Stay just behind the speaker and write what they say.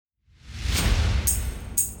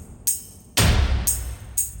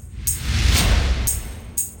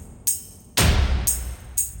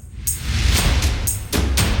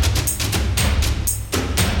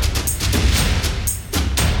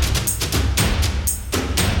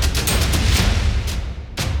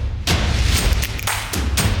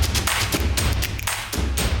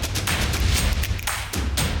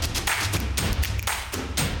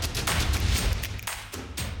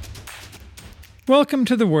Welcome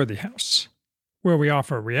to the Worthy House, where we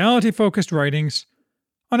offer reality-focused writings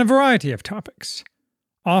on a variety of topics,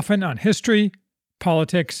 often on history,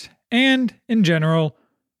 politics, and, in general,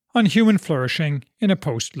 on human flourishing in a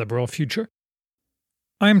post-liberal future.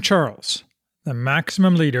 I am Charles, the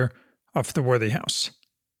maximum leader of the Worthy House.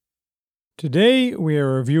 Today we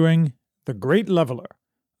are reviewing The Great Leveler,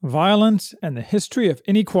 Violence and the History of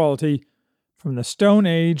Inequality from the Stone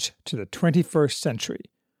Age to the 21st Century,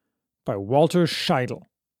 by Walter Scheidel.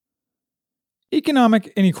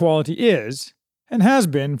 Economic inequality is, and has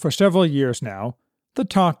been for several years now, the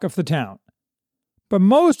talk of the town. But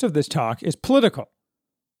most of this talk is political,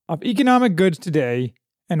 of economic goods today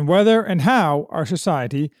and whether and how our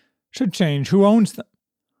society should change who owns them.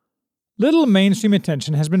 Little mainstream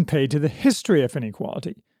attention has been paid to the history of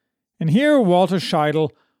inequality, and here Walter Scheidel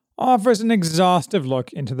offers an exhaustive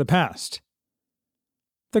look into the past.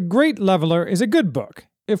 The Great Leveler is a good book,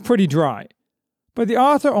 if pretty dry, but the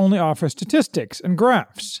author only offers statistics and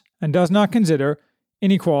graphs and does not consider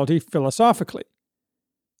inequality philosophically.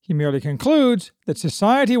 He merely concludes that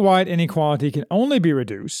society-wide inequality can only be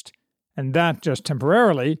reduced, and that just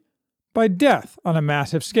temporarily, by death on a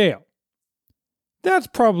massive scale. That's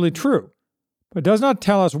probably true, but does not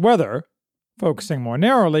tell us whether, focusing more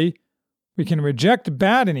narrowly, we can reject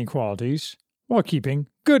bad inequalities while keeping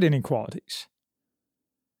good inequalities.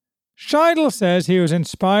 Scheidel says he was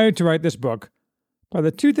inspired to write this book by the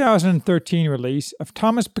 2013 release of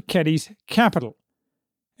Thomas Piketty's Capital,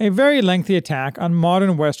 a very lengthy attack on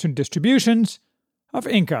modern Western distributions of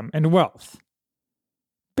income and wealth.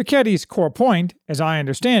 Piketty's core point, as I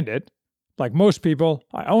understand it, like most people,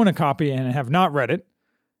 I own a copy and have not read it,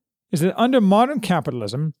 is that under modern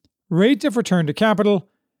capitalism, rates of return to capital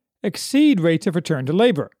exceed rates of return to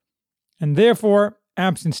labor, and therefore,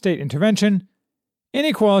 absent state intervention,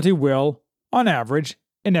 inequality will, on average,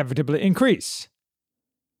 inevitably increase.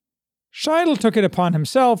 Scheidel took it upon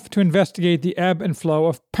himself to investigate the ebb and flow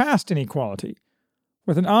of past inequality,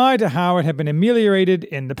 with an eye to how it had been ameliorated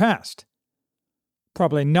in the past.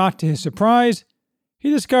 Probably not to his surprise, he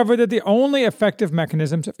discovered that the only effective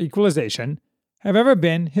mechanisms of equalization have ever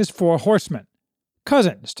been his four horsemen,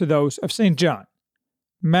 cousins to those of St. John: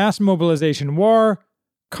 mass mobilization war,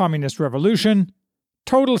 communist revolution,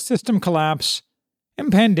 total system collapse, and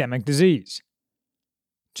pandemic disease.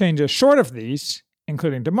 Changes short of these,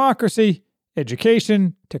 including democracy,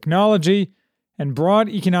 education, technology, and broad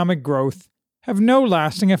economic growth, have no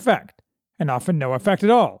lasting effect, and often no effect at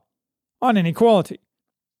all, on inequality.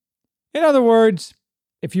 In other words,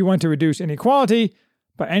 if you want to reduce inequality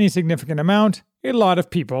by any significant amount, a lot of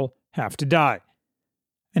people have to die.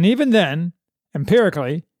 And even then,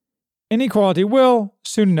 empirically, inequality will,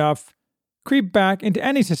 soon enough, creep back into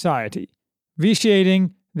any society,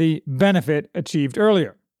 vitiating the benefit achieved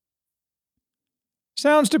earlier.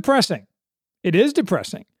 Sounds depressing. It is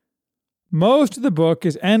depressing. Most of the book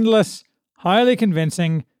is endless, highly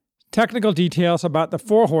convincing, technical details about the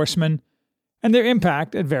four horsemen and their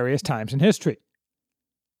impact at various times in history.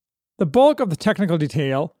 The bulk of the technical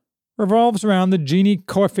detail revolves around the Gini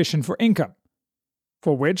coefficient for income,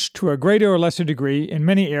 for which, to a greater or lesser degree in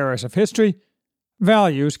many eras of history,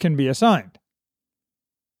 values can be assigned.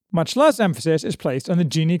 Much less emphasis is placed on the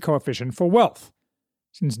Gini coefficient for wealth,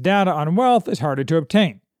 since data on wealth is harder to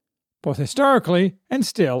obtain, both historically and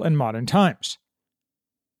still in modern times.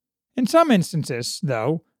 In some instances,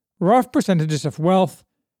 though, rough percentages of wealth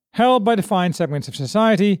held by defined segments of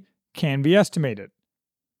society can be estimated.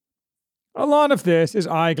 A lot of this is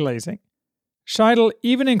eye-glazing. Scheidel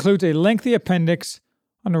even includes a lengthy appendix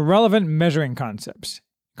on relevant measuring concepts,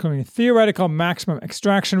 including theoretical maximum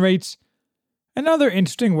extraction rates and other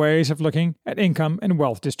interesting ways of looking at income and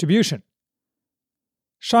wealth distribution.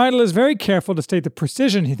 Scheidel is very careful to state the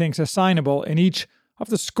precision he thinks assignable in each of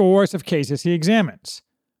the scores of cases he examines,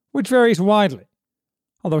 which varies widely,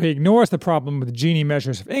 although he ignores the problem with Gini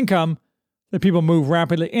measures of income that people move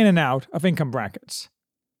rapidly in and out of income brackets.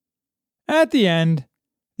 At the end,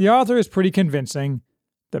 the author is pretty convincing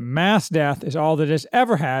that mass death is all that has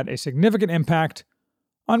ever had a significant impact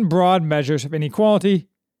on broad measures of inequality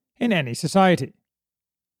in any society.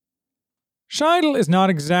 Scheidel is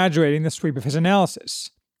not exaggerating the sweep of his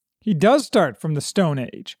analysis. He does start from the Stone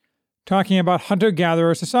Age, talking about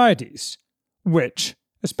hunter-gatherer societies, which,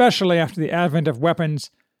 especially after the advent of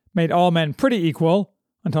weapons, made all men pretty equal,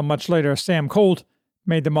 until much later Sam Colt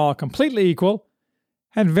made them all completely equal,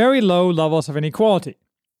 had very low levels of inequality,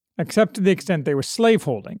 except to the extent they were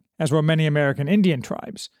slaveholding, as were many American Indian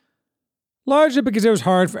tribes, largely because it was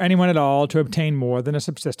hard for anyone at all to obtain more than a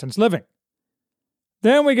subsistence living.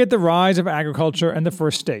 Then we get the rise of agriculture and the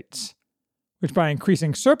first states, which by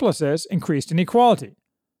increasing surpluses increased inequality,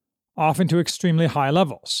 often to extremely high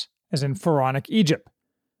levels, as in Pharaonic Egypt,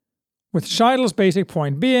 with Scheidel's basic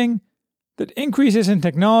point being that increases in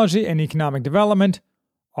technology and economic development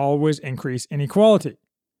always increase inequality.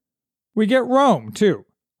 We get Rome, too,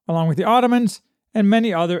 along with the Ottomans and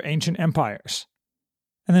many other ancient empires.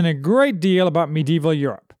 And then a great deal about medieval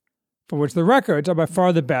Europe, for which the records are by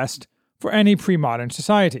far the best for any pre-modern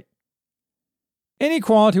society.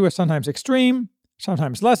 Inequality was sometimes extreme,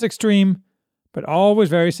 sometimes less extreme, but always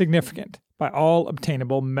very significant by all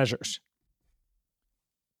obtainable measures.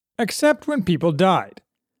 Except when people died.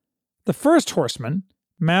 The first horseman,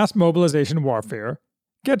 mass mobilization warfare,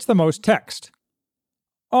 gets the most text.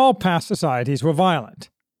 All past societies were violent.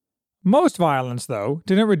 Most violence, though,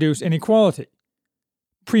 didn't reduce inequality.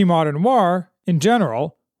 Pre-modern war, in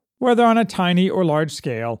general, whether on a tiny or large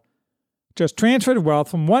scale, just transferred wealth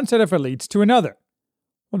from one set of elites to another,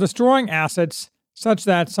 while destroying assets such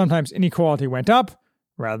that sometimes inequality went up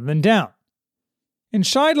rather than down. In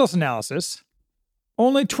Scheidel's analysis,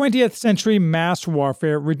 only 20th century mass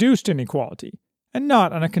warfare reduced inequality, and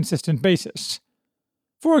not on a consistent basis.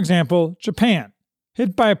 For example, Japan,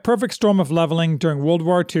 hit by a perfect storm of leveling during World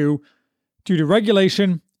War II due to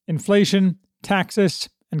regulation, inflation, taxes,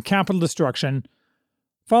 and capital destruction,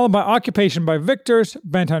 followed by occupation by victors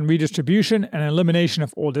bent on redistribution and elimination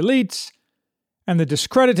of old elites, and the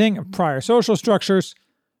discrediting of prior social structures,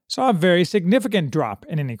 saw a very significant drop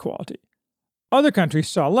in inequality. Other countries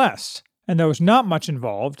saw less, and those not much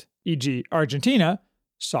involved, e.g. Argentina,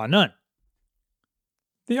 saw none.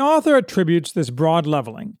 The author attributes this broad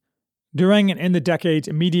leveling, during and in the decades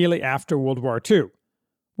immediately after World War II,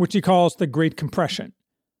 which he calls the Great Compression,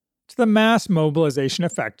 to the mass mobilization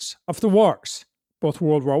effects of the wars, both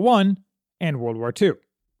World War I and World War II.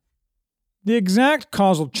 The exact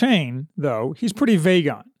causal chain, though, he's pretty vague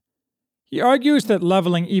on. He argues that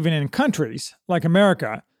leveling even in countries, like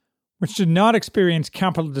America, which did not experience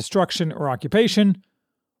capital destruction or occupation,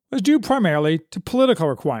 was due primarily to political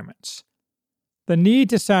requirements. The need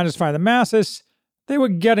to satisfy the masses, they were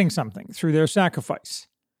getting something through their sacrifice.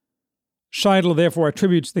 Scheidel therefore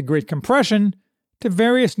attributes the Great Compression to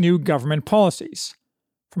various new government policies,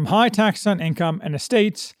 from high taxes on income and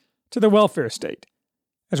estates to the welfare state,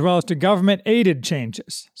 as well as to government-aided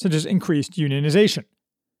changes, such as increased unionization.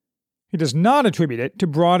 He does not attribute it to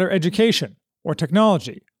broader education, or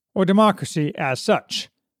technology, or democracy as such.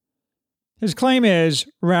 His claim is,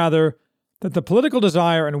 rather, that the political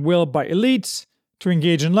desire and will by elites to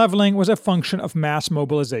engage in leveling was a function of mass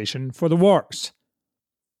mobilization for the wars.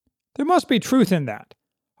 There must be truth in that,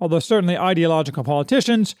 although certainly ideological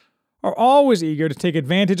politicians are always eager to take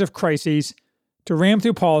advantage of crises to ram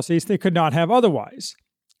through policies they could not have otherwise.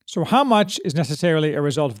 So how much is necessarily a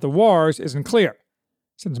result of the wars isn't clear,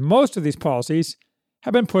 since most of these policies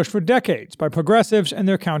have been pushed for decades by progressives and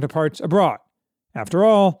their counterparts abroad. After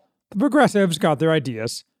all, the progressives got their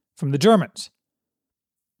ideas from the Germans.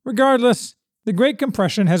 Regardless, the Great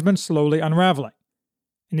Compression has been slowly unraveling.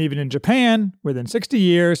 And even in Japan, within 60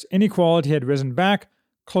 years, inequality had risen back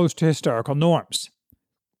close to historical norms.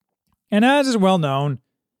 And as is well known,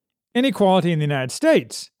 inequality in the United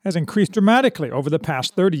States has increased dramatically over the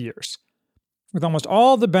past 30 years, with almost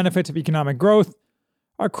all the benefits of economic growth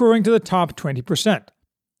accruing to the top 20%,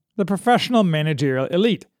 the professional managerial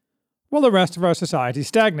elite, while the rest of our society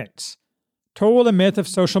stagnates, told a myth of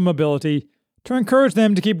social mobility to encourage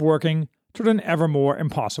them to keep working toward an ever more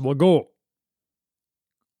impossible goal.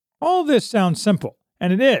 All this sounds simple,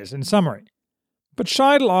 and it is in summary, but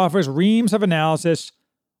Scheidel offers reams of analysis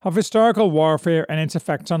of historical warfare and its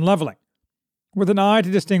effects on leveling, with an eye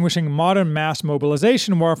to distinguishing modern mass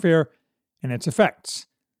mobilization warfare and its effects.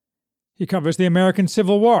 He covers the American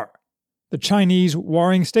Civil War, the Chinese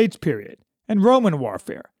Warring States period, and Roman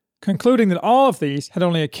warfare, concluding that all of these had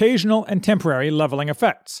only occasional and temporary leveling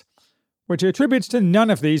effects, which he attributes to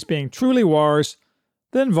none of these being truly wars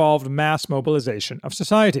that involved mass mobilization of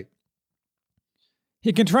society.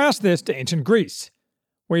 He contrasts this to ancient Greece,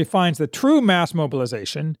 where he finds that true mass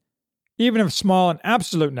mobilization, even of small and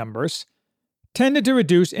absolute numbers, tended to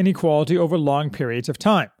reduce inequality over long periods of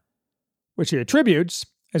time, which he attributes,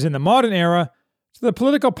 as in the modern era, to the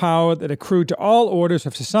political power that accrued to all orders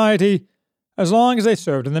of society as long as they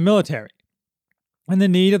served in the military, and the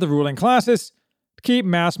need of the ruling classes to keep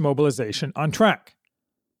mass mobilization on track.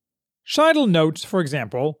 Scheidel notes, for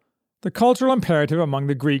example, the cultural imperative among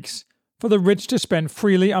the Greeks for the rich to spend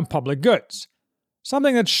freely on public goods,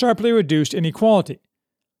 something that sharply reduced inequality,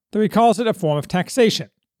 though he calls it a form of taxation,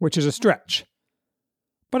 which is a stretch.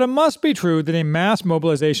 But it must be true that a mass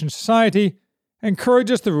mobilization society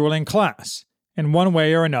encourages the ruling class, in one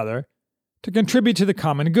way or another, to contribute to the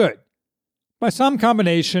common good by some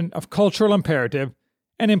combination of cultural imperative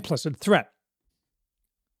and implicit threat.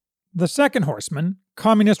 The second horseman,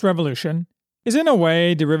 communist revolution, is in a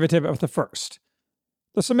way derivative of the first.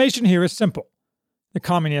 The summation here is simple. The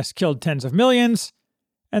communists killed tens of millions,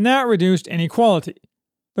 and that reduced inequality,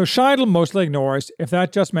 though Scheidel mostly ignores if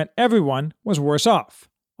that just meant everyone was worse off,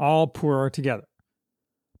 all poorer together.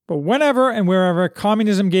 But whenever and wherever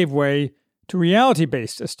communism gave way to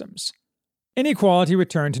reality-based systems, inequality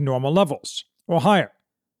returned to normal levels, or higher.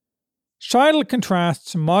 Scheidel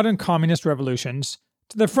contrasts modern communist revolutions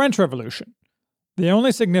to the French Revolution, the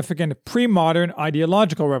only significant pre-modern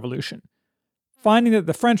ideological revolution, finding that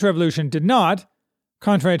the French Revolution did not,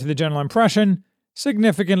 contrary to the general impression,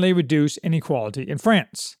 significantly reduce inequality in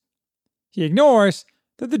France. He ignores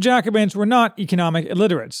that the Jacobins were not economic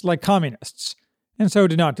illiterates like communists, and so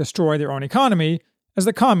did not destroy their own economy as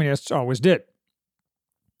the communists always did.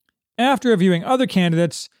 After reviewing other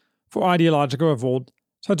candidates for ideological revolt,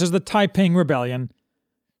 such as the Taiping Rebellion,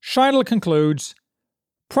 Scheidel concludes,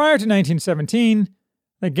 prior to 1917,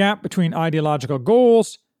 the gap between ideological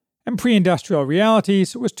goals and pre-industrial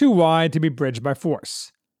realities was too wide to be bridged by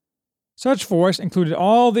force. Such force included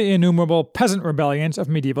all the innumerable peasant rebellions of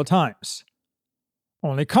medieval times.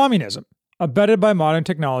 Only communism, abetted by modern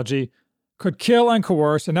technology, could kill and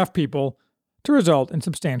coerce enough people to result in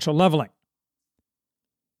substantial leveling.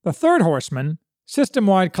 The third horseman,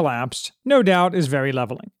 system-wide collapse, no doubt is very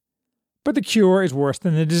leveling. But the cure is worse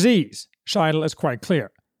than the disease, Scheidel is quite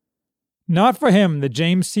clear. Not for him the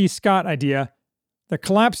James C. Scott idea that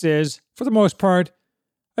collapse is, for the most part,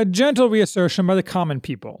 a gentle reassertion by the common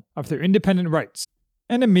people of their independent rights,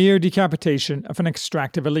 and a mere decapitation of an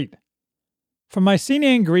extractive elite. From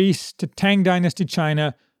Mycenaean Greece to Tang Dynasty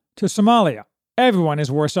China to Somalia, everyone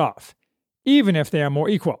is worse off, even if they are more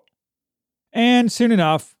equal. And soon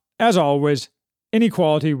enough, as always,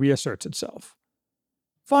 inequality reasserts itself.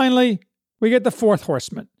 Finally, we get the fourth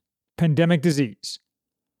horseman, pandemic disease.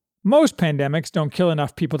 Most pandemics don't kill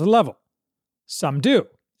enough people to level. Some do,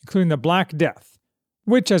 including the Black Death,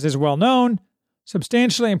 which, as is well known,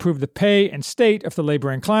 substantially improved the pay and state of the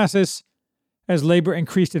laboring classes. As labor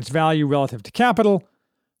increased its value relative to capital,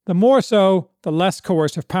 the more so, the less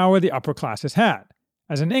coercive power the upper classes had,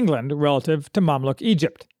 as in England relative to Mamluk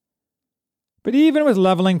Egypt. But even with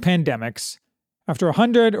leveling pandemics, after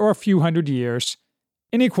 100 or a few hundred years,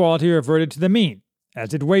 inequality reverted to the mean, as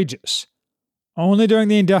did wages. Only during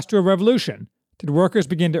the Industrial Revolution did workers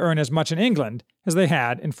begin to earn as much in England as they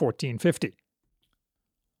had in 1450.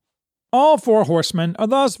 All four horsemen are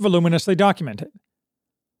thus voluminously documented.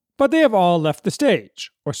 But they have all left the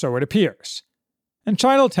stage, or so it appears. And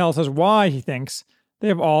Scheidel tells us why he thinks they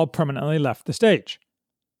have all permanently left the stage.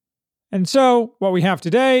 And so, what we have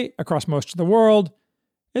today, across most of the world,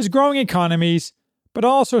 is growing economies, but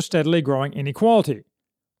also steadily growing inequality,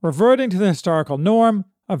 reverting to the historical norm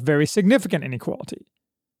of very significant inequality.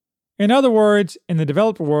 In other words, in the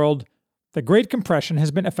developed world, the Great Compression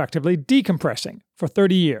has been effectively decompressing for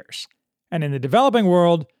 30 years, and in the developing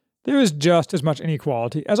world, there is just as much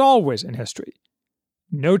inequality as always in history.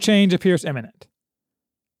 No change appears imminent.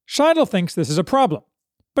 Scheidel thinks this is a problem,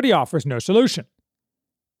 but he offers no solution.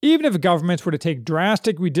 Even if governments were to take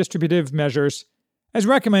drastic redistributive measures, as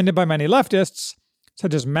recommended by many leftists,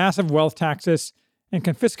 such as massive wealth taxes and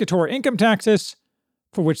confiscatory income taxes,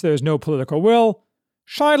 for which there is no political will,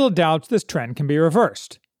 Scheidel doubts this trend can be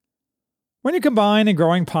reversed. When you combine a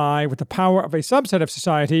growing pie with the power of a subset of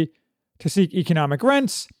society to seek economic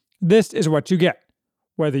rents, this is what you get,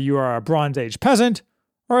 whether you are a Bronze Age peasant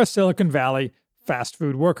or a Silicon Valley fast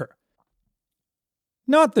food worker.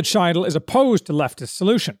 Not that Scheidel is opposed to leftist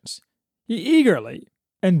solutions. He eagerly,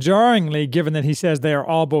 and jarringly given that he says they are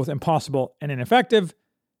all both impossible and ineffective,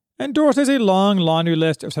 endorses a long laundry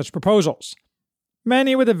list of such proposals,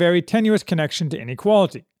 many with a very tenuous connection to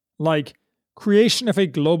inequality, like creation of a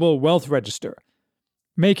global wealth register,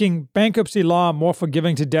 making bankruptcy law more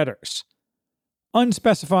forgiving to debtors,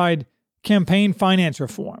 unspecified campaign finance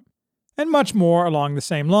reform, and much more along the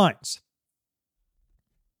same lines.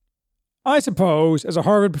 I suppose, as a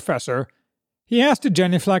Harvard professor, he has to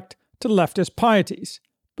genuflect to leftist pieties,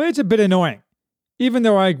 but it's a bit annoying, even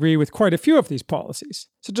though I agree with quite a few of these policies,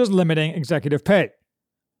 such as limiting executive pay.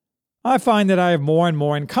 I find that I have more and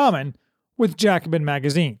more in common with Jacobin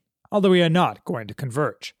magazine, although we are not going to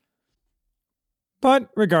converge. But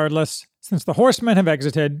regardless, since the horsemen have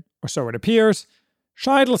exited, or so it appears,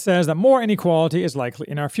 Scheidel says that more inequality is likely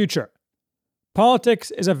in our future.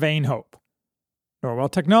 Politics is a vain hope. Nor will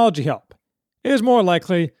technology help. It is more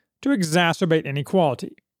likely to exacerbate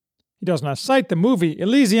inequality. He does not cite the movie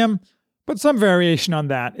Elysium, but some variation on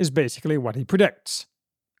that is basically what he predicts.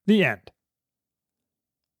 The end.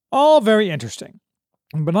 All very interesting,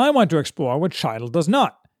 but I want to explore what Scheidel does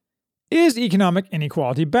not. Is economic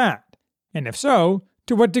inequality bad? And if so,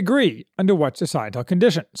 to what degree, under what societal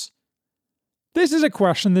conditions? This is a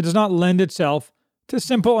question that does not lend itself to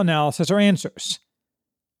simple analysis or answers.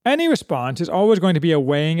 Any response is always going to be a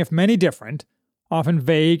weighing of many different, often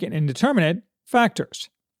vague and indeterminate, factors.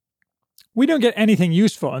 We don't get anything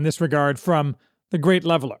useful in this regard from The Great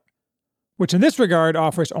Leveler, which in this regard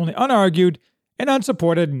offers only unargued and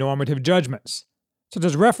unsupported normative judgments, such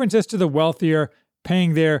as references to the wealthier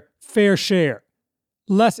paying their fair share,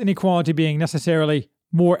 less inequality being necessarily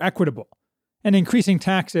more equitable, and increasing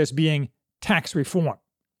taxes being tax reform.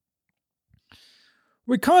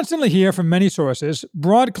 We constantly hear from many sources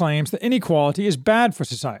broad claims that inequality is bad for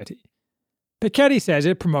society. Piketty says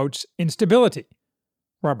it promotes instability.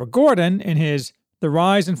 Robert Gordon, in his The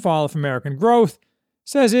Rise and Fall of American Growth,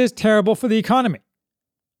 says it is terrible for the economy.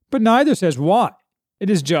 But neither says why. It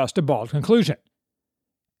is just a bald conclusion.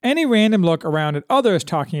 Any random look around at others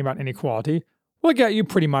talking about inequality will get you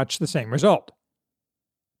pretty much the same result.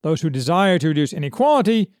 Those who desire to reduce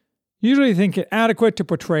inequality usually think it adequate to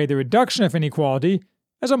portray the reduction of inequality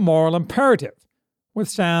as a moral imperative, with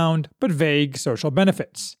sound but vague social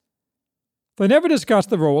benefits. They never discuss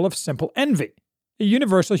the role of simple envy, a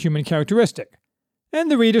universal human characteristic, and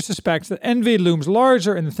the reader suspects that envy looms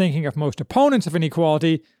larger in the thinking of most opponents of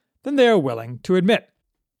inequality than they are willing to admit.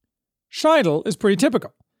 Scheidel is pretty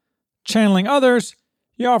typical. Channeling others,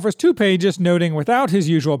 he offers 2 pages noting without his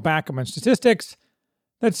usual backup and statistics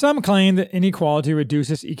that some claim that inequality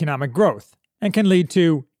reduces economic growth and can lead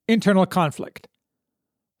to internal conflict.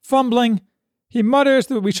 Fumbling, he mutters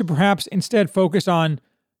that we should perhaps instead focus on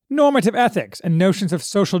normative ethics and notions of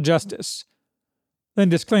social justice, then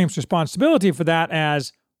disclaims responsibility for that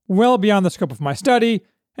as well beyond the scope of my study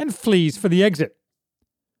and flees for the exit.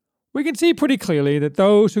 We can see pretty clearly that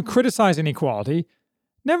those who criticize inequality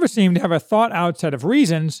never seem to have a thought-out set of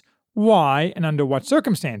reasons why and under what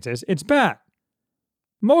circumstances it's bad.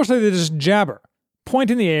 Mostly they just jabber,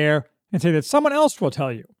 point in the air, and say that someone else will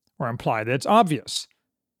tell you, or imply that it's obvious.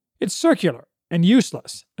 It's circular and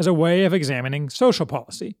useless as a way of examining social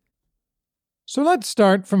policy. So let's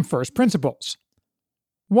start from first principles.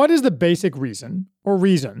 What is the basic reason, or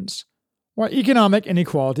reasons, why economic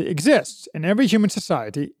inequality exists in every human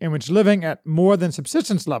society in which living at more than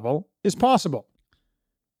subsistence level is possible?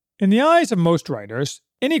 In the eyes of most writers,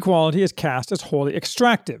 inequality is cast as wholly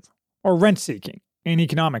extractive, or rent-seeking, in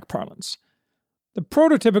economic parlance. The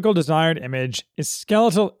prototypical desired image is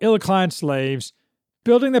skeletal, ill-clad slaves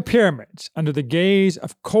building the pyramids under the gaze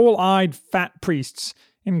of coal-eyed fat priests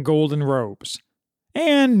in golden robes.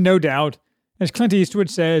 And, no doubt, as Clint Eastwood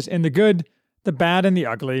says in The Good, the Bad, and the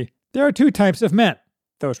Ugly, there are 2 types of men,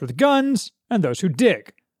 those with guns and those who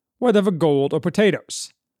dig, whether for gold or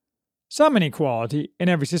potatoes. Some inequality in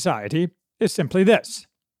every society is simply this.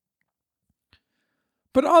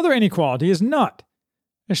 But other inequality is not.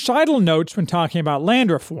 As Scheidel notes when talking about land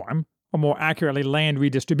reform, or more accurately land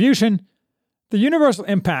redistribution, the universal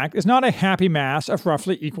impact is not a happy mass of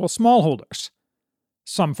roughly equal smallholders.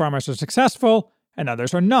 Some farmers are successful, and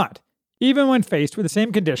others are not, even when faced with the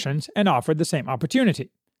same conditions and offered the same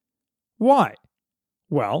opportunity. Why?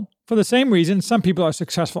 Well, for the same reason some people are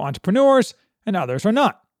successful entrepreneurs and others are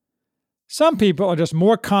not. Some people are just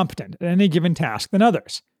more competent at any given task than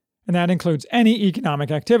others, and that includes any economic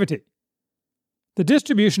activity. The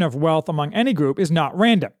distribution of wealth among any group is not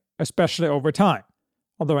random, especially over time,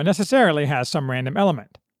 although it necessarily has some random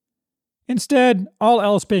element. Instead, all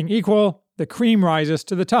else being equal, the cream rises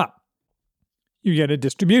to the top. You get a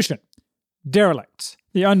distribution. Derelicts,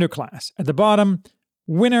 the underclass, at the bottom,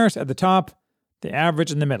 winners at the top, the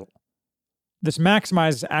average in the middle. This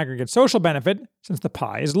maximizes aggregate social benefit since the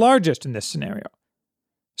pie is largest in this scenario.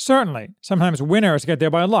 Certainly, sometimes winners get there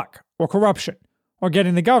by luck, or corruption, or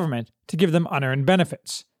getting the government to give them unearned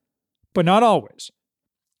benefits. But not always.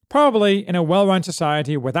 Probably, in a well-run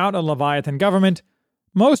society without a Leviathan government,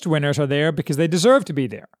 most winners are there because they deserve to be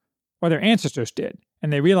there, or their ancestors did,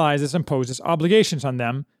 and they realize this imposes obligations on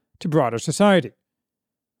them to broader society.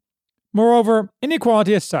 Moreover,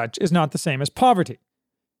 inequality as such is not the same as poverty.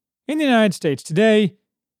 In the United States today,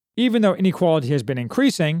 even though inequality has been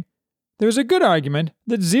increasing, there is a good argument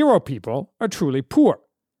that 0 people are truly poor.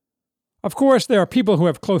 Of course, there are people who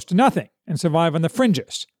have close to nothing and survive on the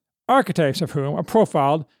fringes, archetypes of whom are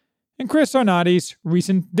profiled in Chris Arnotti's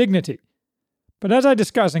recent Dignity. But as I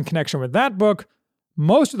discuss in connection with that book,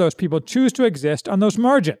 most of those people choose to exist on those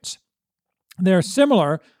margins. They are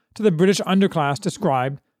similar to the British underclass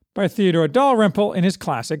described by Theodore Dalrymple in his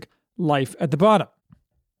classic life at the bottom.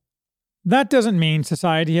 That doesn't mean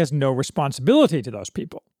society has no responsibility to those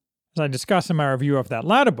people. As I discuss in my review of that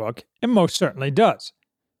latter book, it most certainly does.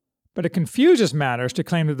 But it confuses matters to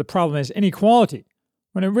claim that the problem is inequality,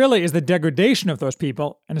 when it really is the degradation of those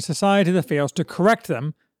people in a society that fails to correct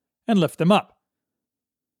them and lift them up.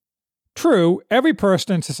 True, every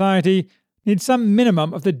person in society needs some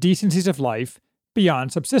minimum of the decencies of life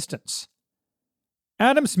beyond subsistence.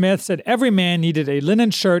 Adam Smith said every man needed a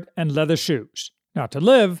linen shirt and leather shoes, not to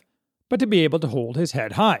live, but to be able to hold his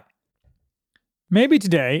head high. Maybe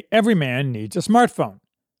today every man needs a smartphone,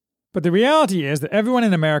 but the reality is that everyone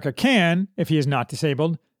in America can, if he is not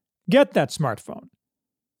disabled, get that smartphone.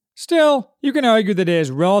 Still, you can argue that it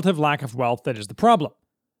is relative lack of wealth that is the problem.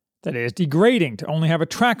 That it is degrading to only have a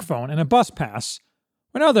track phone and a bus pass,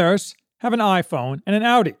 when others have an iPhone and an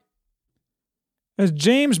Audi. As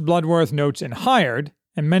James Bloodworth notes in Hired,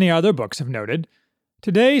 and many other books have noted,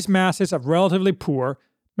 today's masses of relatively poor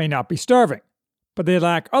may not be starving, but they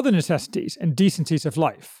lack other necessities and decencies of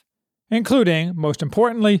life, including, most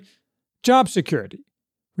importantly, job security,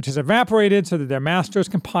 which has evaporated so that their masters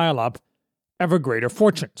can pile up ever greater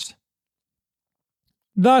fortunes.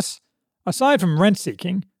 Thus, aside from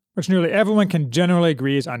rent-seeking, which nearly everyone can generally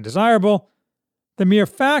agree is undesirable, the mere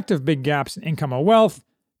fact of big gaps in income or wealth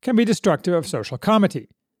can be destructive of social comity,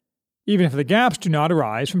 even if the gaps do not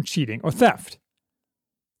arise from cheating or theft.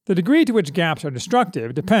 The degree to which gaps are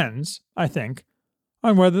destructive depends, I think,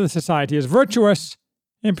 on whether the society is virtuous,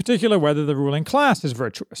 in particular whether the ruling class is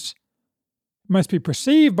virtuous. It must be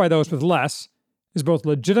perceived by those with less as both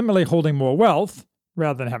legitimately holding more wealth,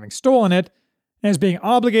 rather than having stolen it, and as being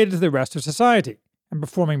obligated to the rest of society, and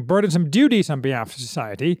performing burdensome duties on behalf of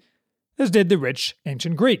society, as did the rich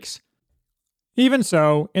ancient Greeks. Even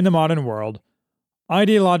so, in the modern world,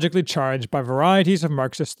 ideologically charged by varieties of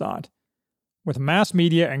Marxist thought, with mass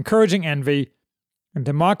media encouraging envy and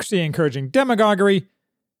democracy encouraging demagoguery,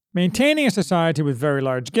 maintaining a society with very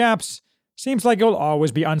large gaps seems like it will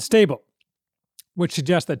always be unstable, which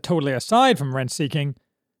suggests that totally aside from rent-seeking,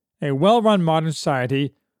 a well-run modern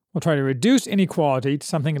society will try to reduce inequality to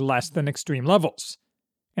something less than extreme levels,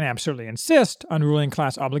 and absolutely insist on ruling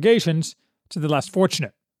class obligations to the less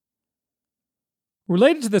fortunate.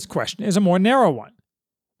 Related to this question is a more narrow one,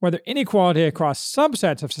 whether inequality across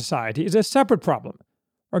subsets of society is a separate problem,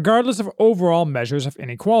 regardless of overall measures of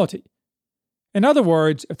inequality. In other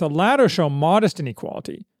words, if the latter show modest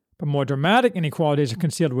inequality, but more dramatic inequalities are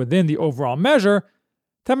concealed within the overall measure,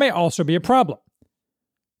 that may also be a problem.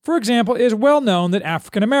 For example, it is well known that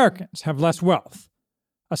African Americans have less wealth.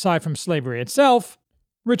 Aside from slavery itself,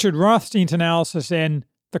 Richard Rothstein's analysis in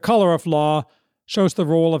The Color of Law shows the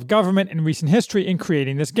role of government in recent history in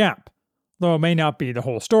creating this gap, though it may not be the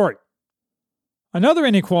whole story. Another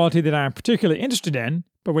inequality that I am particularly interested in,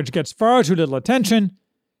 but which gets far too little attention,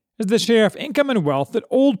 is the share of income and wealth that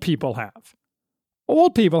old people have.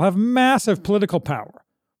 Old people have massive political power,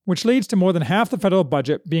 which leads to more than half the federal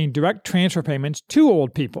budget being direct transfer payments to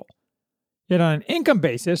old people. Yet on an income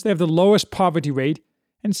basis, they have the lowest poverty rate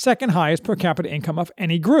and second highest per capita income of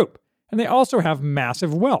any group, and they also have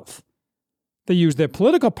massive wealth. They use their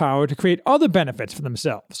political power to create other benefits for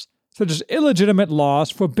themselves, such as illegitimate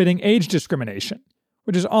laws forbidding age discrimination,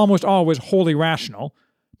 which is almost always wholly rational,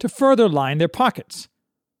 to further line their pockets.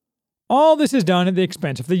 All this is done at the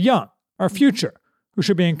expense of the young, our future, who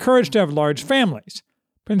should be encouraged to have large families,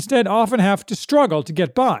 but instead often have to struggle to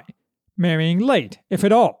get by, marrying late, if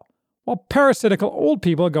at all, while parasitical old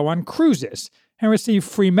people go on cruises and receive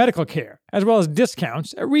free medical care, as well as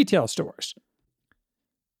discounts at retail stores.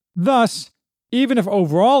 Thus, even if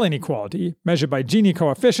overall inequality, measured by Gini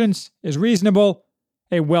coefficients, is reasonable,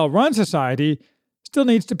 a well-run society still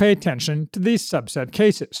needs to pay attention to these subset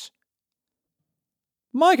cases.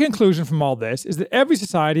 My conclusion from all this is that every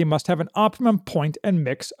society must have an optimum point and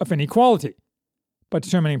mix of inequality, but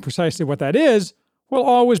determining precisely what that is will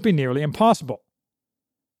always be nearly impossible.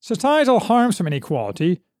 Societal harms from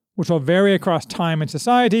inequality, which will vary across time and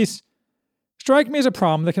societies, strike me as a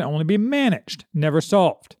problem that can only be managed, never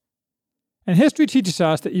solved. And history teaches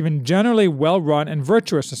us that even generally well-run and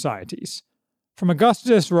virtuous societies, from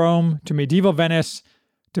Augustus' Rome to medieval Venice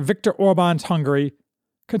to Viktor Orban's Hungary,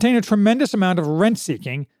 contain a tremendous amount of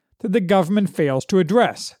rent-seeking that the government fails to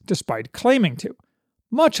address, despite claiming to,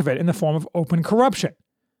 much of it in the form of open corruption,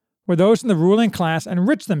 where those in the ruling class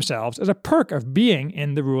enrich themselves as a perk of being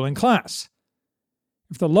in the ruling class.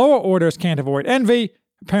 If the lower orders can't avoid envy,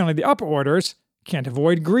 apparently the upper orders can't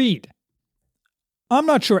avoid greed. I'm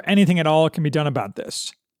not sure anything at all can be done about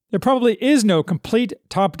this. There probably is no complete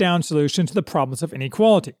top-down solution to the problems of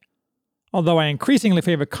inequality, although I increasingly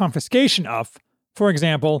favor confiscation of, for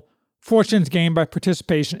example, fortunes gained by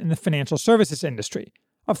participation in the financial services industry,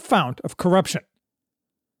 a fount of corruption.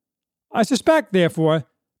 I suspect, therefore,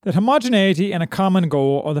 that homogeneity and a common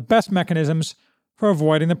goal are the best mechanisms for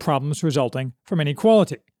avoiding the problems resulting from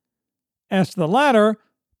inequality. As to the latter,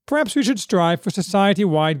 perhaps we should strive for a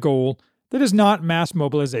society-wide goal that is not mass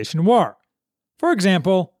mobilization war. For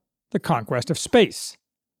example, the conquest of space.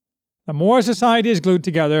 The more a society is glued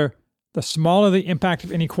together, the smaller the impact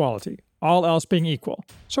of inequality, all else being equal.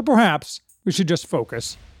 So perhaps we should just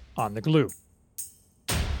focus on the glue.